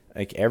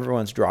like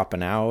everyone's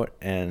dropping out,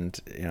 and,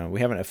 we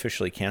haven't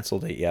officially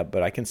canceled it yet,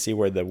 but I can see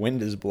where the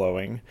wind is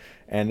blowing,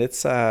 and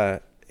it's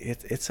going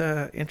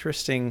to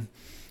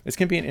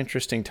be an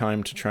interesting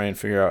time to try and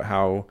figure out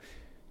how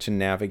to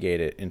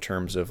navigate it in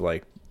terms of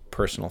like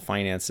personal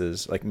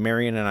finances. Like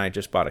Marion and I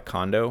just bought a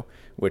condo,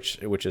 which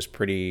is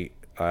pretty.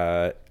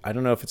 I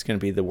don't know if it's going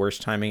to be the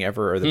worst timing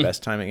ever or the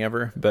best timing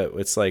ever, but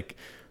it's like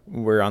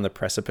we're on the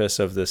precipice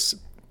of this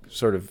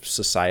sort of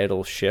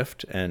societal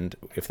shift, and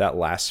if that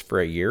lasts for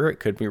a year, it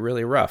could be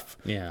really rough.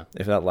 Yeah.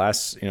 If that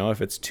lasts,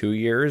 if it's 2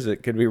 years,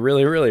 it could be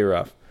really, really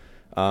rough.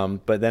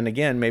 But then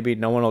again, maybe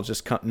no one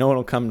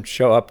will come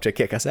show up to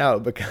kick us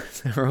out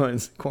because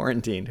everyone's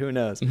quarantined. Who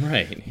knows?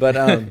 Right. But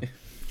and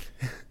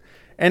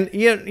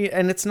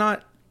it's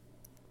not.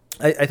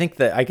 I think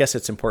that I guess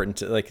it's important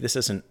to like this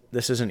isn't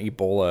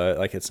Ebola.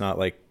 Like it's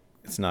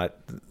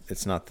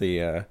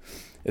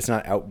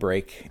not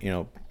outbreak.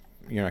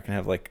 You're not gonna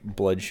have like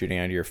blood shooting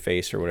out of your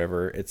face or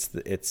whatever.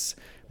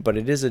 But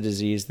it is a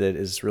disease that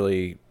is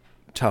really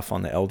tough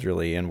on the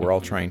elderly, and we're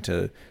all trying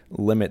to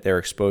limit their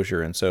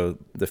exposure. And so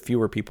the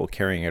fewer people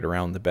carrying it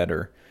around, the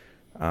better.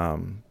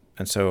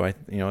 And so it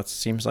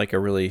seems like a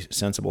really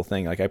sensible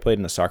thing. Like I played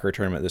in a soccer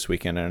tournament this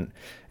weekend,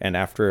 and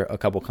after a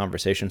couple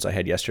conversations I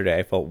had yesterday,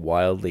 I felt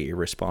wildly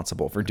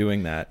irresponsible for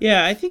doing that.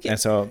 Yeah, I think. And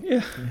so,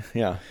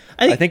 yeah.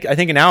 I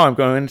think now I'm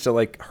going into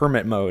like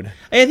hermit mode.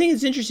 I think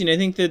it's interesting. I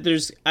think that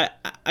there's.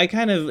 I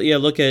kind of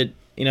look at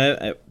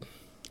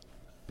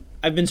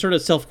I've been sort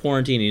of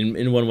self-quarantining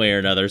in one way or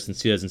another since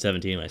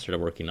 2017 when I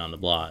started working on the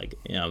blog.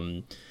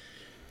 I'm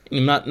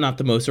not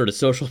the most sort of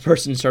social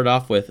person to start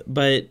off with,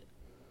 but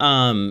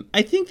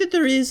I think that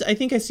there is, I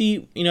think I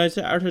see, I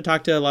started to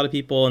talk to a lot of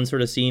people and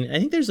sort of seeing, I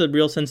think there's a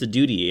real sense of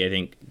duty, I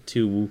think,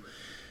 to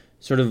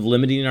sort of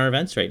limiting our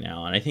events right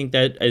now. And I think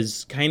that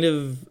is kind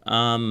of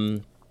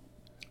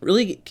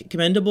really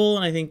commendable.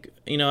 And I think,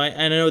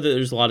 I know that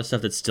there's a lot of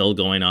stuff that's still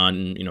going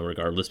on,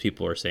 regardless.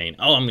 People are saying,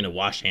 oh, I'm going to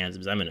wash hands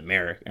because I'm an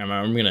American.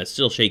 I'm going to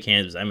still shake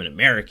hands because I'm an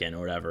American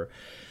or whatever.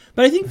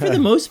 But I think for the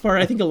most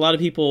part, I think a lot of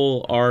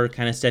people are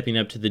kind of stepping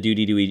up to the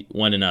duty to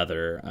one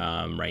another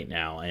right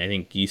now. And I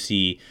think you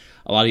see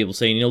a lot of people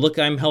saying, look,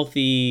 I'm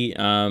healthy.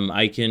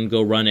 I can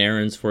go run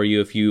errands for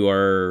you if you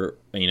are,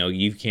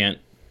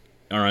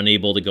 are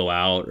unable to go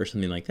out or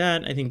something like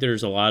that. I think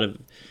there's a lot of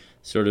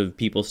sort of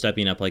people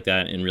stepping up like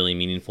that in really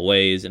meaningful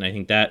ways. And I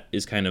think that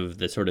is kind of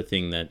the sort of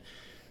thing that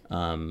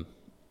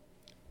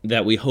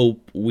that we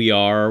hope we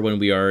are when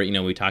we are,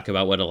 we talk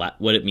about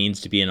what it means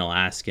to be an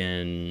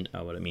Alaskan,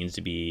 what it means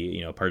to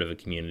be, part of a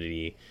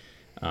community.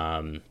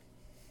 So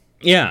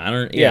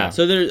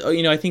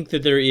there, I think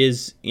that there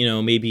is,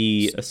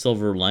 maybe a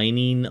silver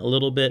lining a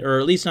little bit,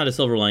 or at least not a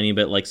silver lining,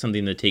 but like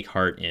something to take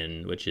heart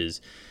in, which is,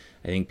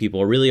 I think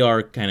people really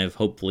are kind of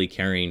hopefully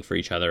caring for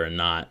each other and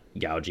not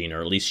gouging,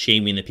 or at least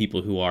shaming the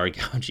people who are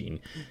gouging.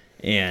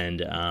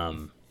 And,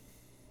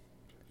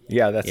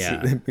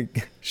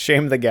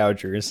 shame the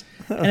gougers.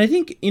 And I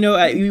think,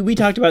 we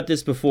talked about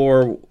this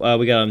before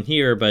we got on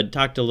here, but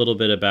talked a little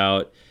bit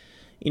about,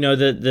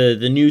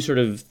 the new sort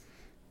of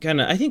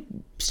kind of, I think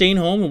staying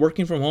home and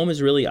working from home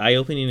is a really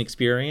eye-opening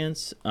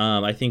experience.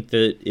 I think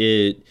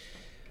that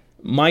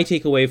my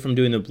takeaway from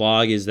doing the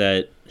blog is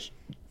that,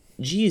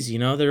 there's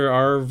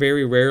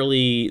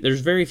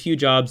very few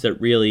jobs that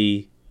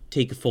really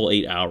take a full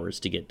 8 hours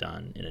to get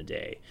done in a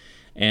day.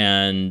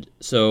 And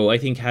so I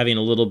think having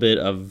a little bit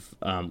of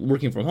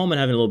working from home and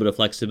having a little bit of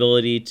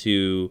flexibility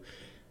to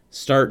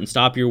start and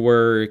stop your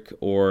work,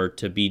 or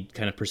to be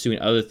kind of pursuing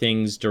other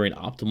things during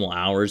optimal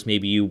hours.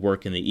 Maybe you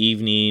work in the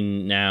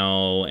evening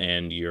now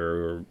and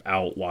you're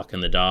out walking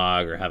the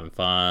dog or having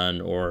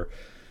fun, or,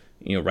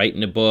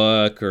 writing a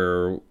book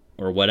or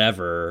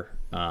whatever,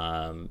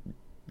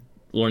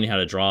 learning how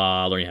to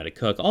draw, learning how to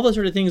cook, all those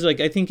sort of things. Like,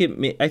 I think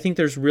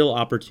there's real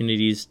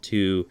opportunities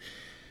to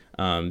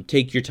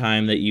take your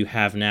time that you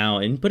have now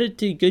and put it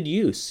to good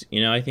use.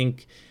 I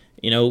think,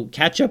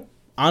 catch up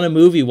on a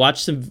movie,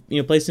 watch some,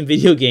 play some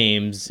video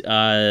games,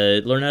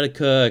 learn how to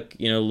cook,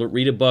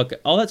 read a book,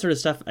 all that sort of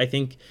stuff. I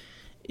think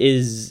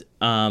is,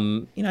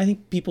 I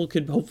think people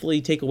could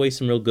hopefully take away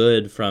some real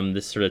good from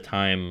this sort of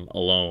time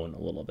alone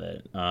a little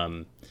bit.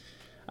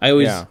 I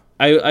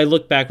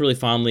look back really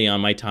fondly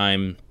on my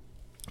time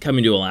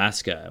coming to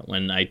Alaska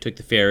when I took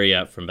the ferry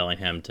up from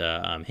Bellingham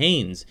to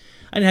Haines.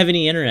 I didn't have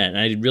any internet, and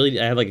I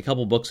had like a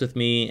couple books with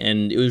me,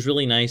 and it was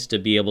really nice to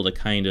be able to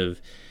kind of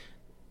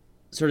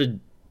sort of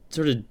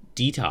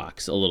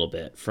detox a little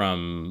bit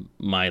from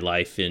my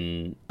life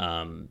in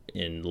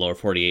lower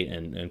 48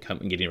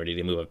 and getting ready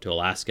to move up to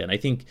Alaska. And I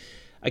think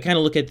I kind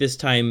of look at this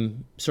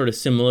time sort of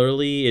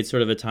similarly. It's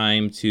sort of a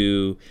time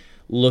to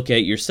look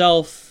at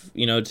yourself,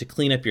 to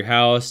clean up your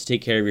house,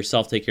 take care of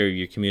yourself, take care of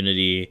your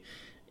community,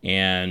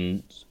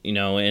 and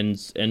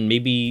and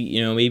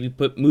maybe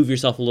move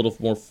yourself a little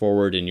more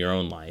forward in your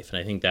own life. And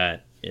I think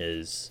that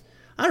is,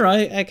 I don't know,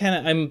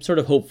 I'm sort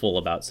of hopeful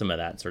about some of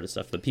that sort of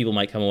stuff, that people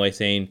might come away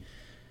saying,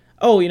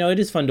 oh, it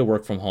is fun to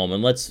work from home,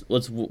 and let's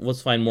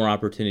find more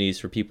opportunities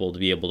for people to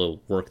be able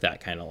to work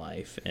that kind of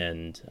life.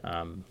 And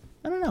I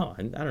don't know.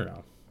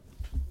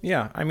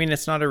 Yeah, I mean,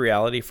 it's not a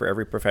reality for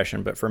every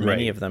profession, but for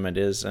many of them it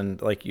is.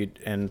 And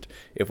and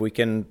if we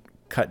can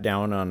cut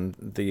down on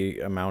the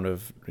amount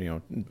of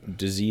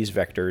disease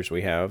vectors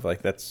we have,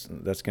 like that's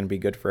going to be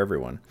good for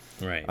everyone.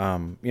 Right.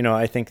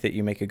 I think that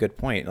you make a good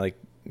point. Like,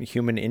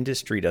 human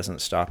industry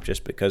doesn't stop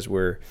just because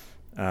we're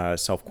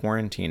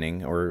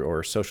self-quarantining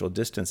or social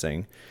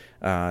distancing.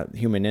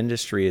 Human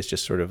industry is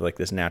just sort of like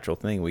this natural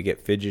thing. We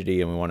get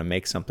fidgety and we want to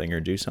make something or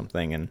do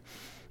something. And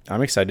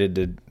I'm excited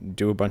to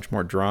do a bunch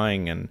more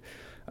drawing and,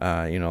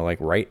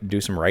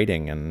 do some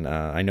writing. And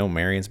I know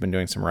Marion's been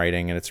doing some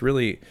writing, and it's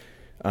really,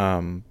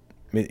 I'm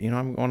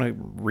going to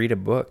read a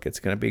book. It's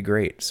going to be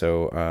great.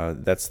 So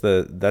that's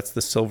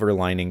the silver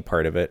lining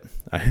part of it.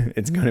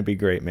 It's going to be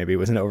great. Maybe it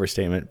was an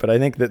overstatement, but I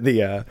think that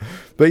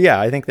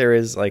I think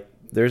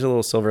there's a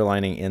little silver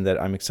lining in that.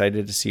 I'm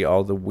excited to see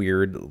all the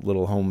weird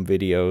little home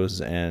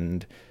videos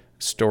and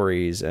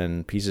stories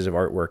and pieces of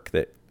artwork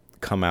that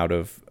come out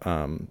of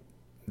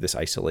this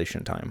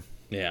isolation time.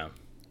 Yeah.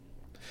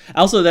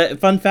 Also, that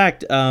fun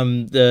fact,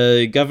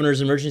 the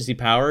governor's emergency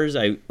powers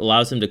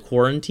allows him to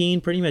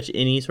quarantine pretty much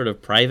any sort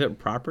of private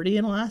property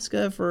in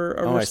Alaska for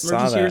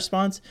emergency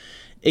response.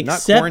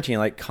 Not quarantine,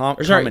 like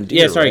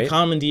commandeer. Right?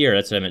 Commandeer.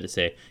 That's what I meant to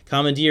say.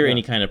 Commandeer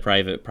any kind of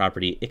private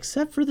property,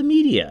 except for the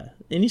media.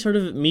 Any sort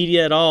of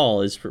media at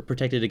all is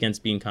protected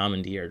against being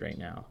commandeered right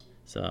now.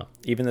 So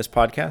even this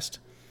podcast,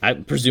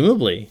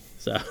 presumably.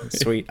 So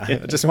sweet. I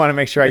just want to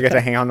make sure I get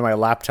to hang on to my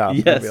laptop.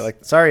 Yes. And be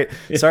like, sorry,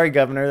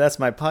 Governor, that's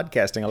my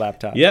podcasting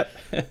laptop. Yep.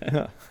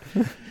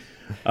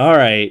 All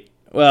right.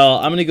 Well,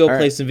 I'm gonna go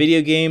play some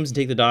video games and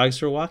take the dogs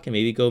for a walk, and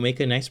maybe go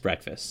make a nice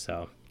breakfast.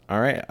 So. All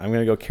right, I'm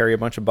going to go carry a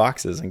bunch of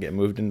boxes and get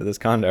moved into this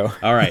condo.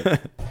 All right.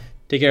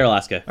 Take care,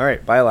 Alaska. All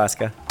right, bye,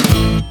 Alaska.